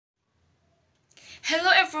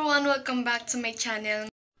Hello everyone! Welcome back to my channel.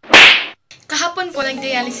 Kahapon po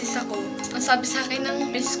nag-dialysis ako. Ang sabi sa akin ng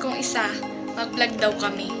miss kong isa, mag-vlog daw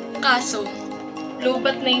kami. Kaso,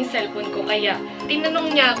 lowbat na yung cellphone ko kaya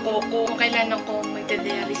tinanong niya ako kung kailan ako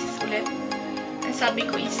mag-dialysis ulit. Ang sabi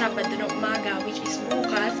ko is Sabado ng umaga, which is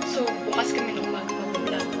bukas. So, bukas kami ng umaga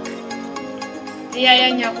mag-vlog.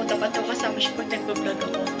 Niyaya niya ako, dapat daw kasama siya pag nag-vlog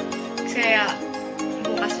ako. Kaya,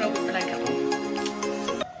 bukas mag-vlog ako.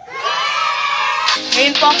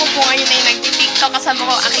 Ngayon po ako ngayon ay nag-tiktok kasama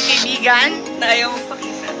ko aking kaibigan. Na ayaw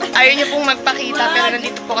magpakita. Ayaw niyo pong magpakita pero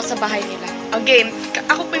nandito po ako sa bahay nila. Okay,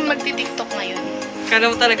 ako po yung magti-tiktok ngayon. Kala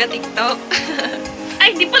mo talaga TikTok?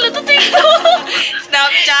 Ay, di pala to TikTok!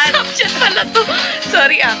 Snapchat! Snapchat pala to.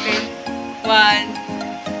 Sorry akin.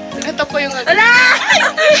 Ito po yung... Wala!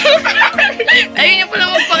 Ayaw niyo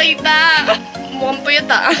pala magpakita. Mukhang puyat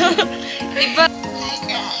ah. Diba?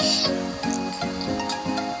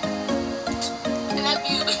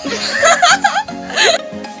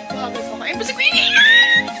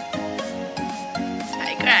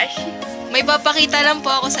 Hi, crush. May papakita lang po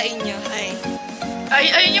ako sa inyo.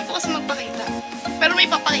 Ayaw niya po kasi magpakita. Pero may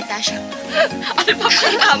papakita siya. Ano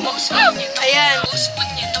papakita mo? Ayan. Oh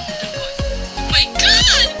my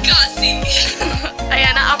God! Kasi!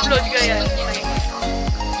 Ayan, na-upload ko yan.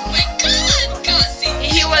 Oh my God! Kasi!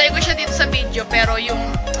 Ihiwalay ko siya dito sa video, pero yung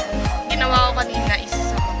ginawa ko kanina is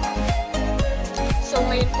sa mama. So,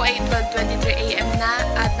 ngayon po ay 12:23 AM na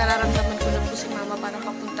at nararamdaman ko na po si mama parang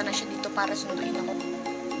papunta na siya dito para sunduin ako.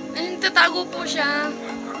 Ayun, tatago po siya.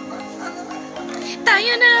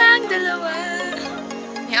 Tayo na lang, dalawa.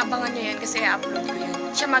 Iabangan niyo yan kasi i-upload ko yan.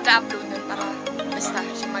 Siya mag-upload nun para basta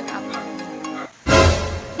siya mag-upload.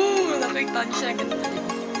 Nakita niyo siya ganito,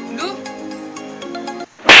 diba? Go!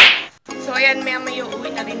 So, ayan, may uuwi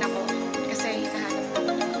na rin ako kasi hinahanap ko.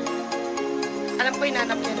 Alam ko,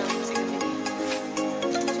 hinahanap niya na kasi gabi.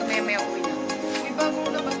 So, may uuwi na. May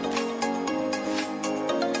bagong labas ko.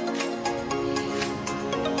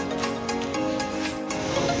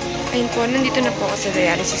 Ayun po, nandito na po ako sa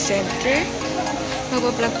dialysis center.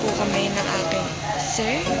 Magbablog po kami ng aking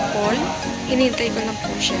Sir Paul. Hinintay ko lang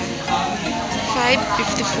po siya.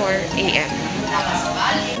 5:54 AM.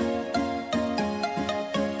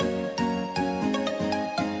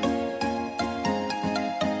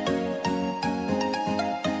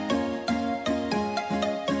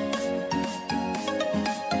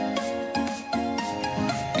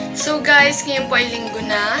 So guys, ngayon po ay linggo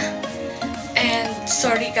na. And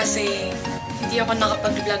sorry kasi hindi ako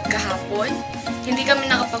nakapag-vlog kahapon. Hindi kami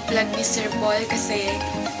nakapag-vlog ni Sir Paul kasi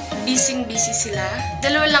busy sila.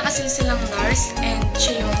 Dalawa lang kasi silang nurse and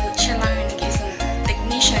siya lang yung nag-iisang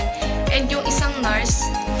technician. And yung isang nurse,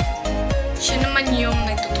 siya naman yung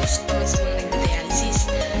nagtutusok naman sa mga nag-dialysis.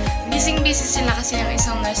 Busy sila kasi yung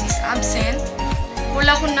isang nurse is absent.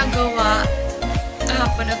 Wala akong nagawa.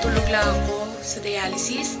 Kahapon natulog lang ako sa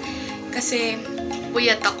dialysis kasi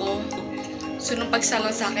puyat ako. So, nung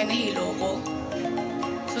pagsalang sa akin, nahilo ko.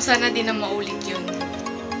 So, sana din na maulit yun.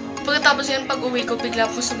 Pagkatapos yun, pag-uwi ko, bigla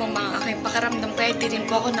po sumama ang aking pakiramdam. Kaya di rin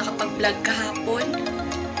po ako nakapag-vlog kahapon.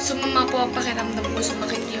 Sumama po ang pakiramdam ko,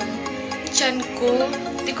 sumakit yung tiyan ko.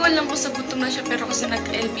 Di ko alam kung sa gutom na siya, pero kasi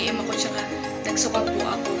nag-LBM ako, tsaka nagsuka po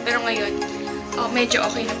ako. Pero ngayon, medyo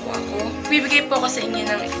okay na po ako. Bibigay po ako sa inyo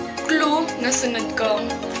ng clue na sunod kong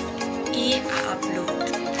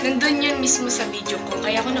i-upload. Nandun yun mismo sa video ko.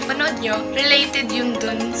 Kaya kung napanood nyo, related yun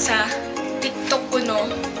dun sa TikTok ko, no?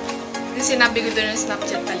 Yung sinabi ko dun ng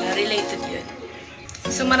Snapchat pala, related yun.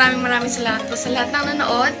 So maraming salamat po sa lahat ng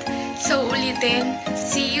nanood. So ulitin,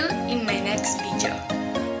 see you in my next video.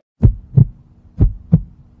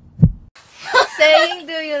 Saying,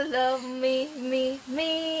 do you love me?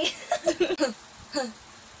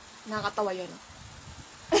 Nakakatawa yun.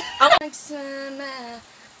 Ang nagsama,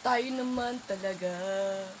 tayo naman talaga.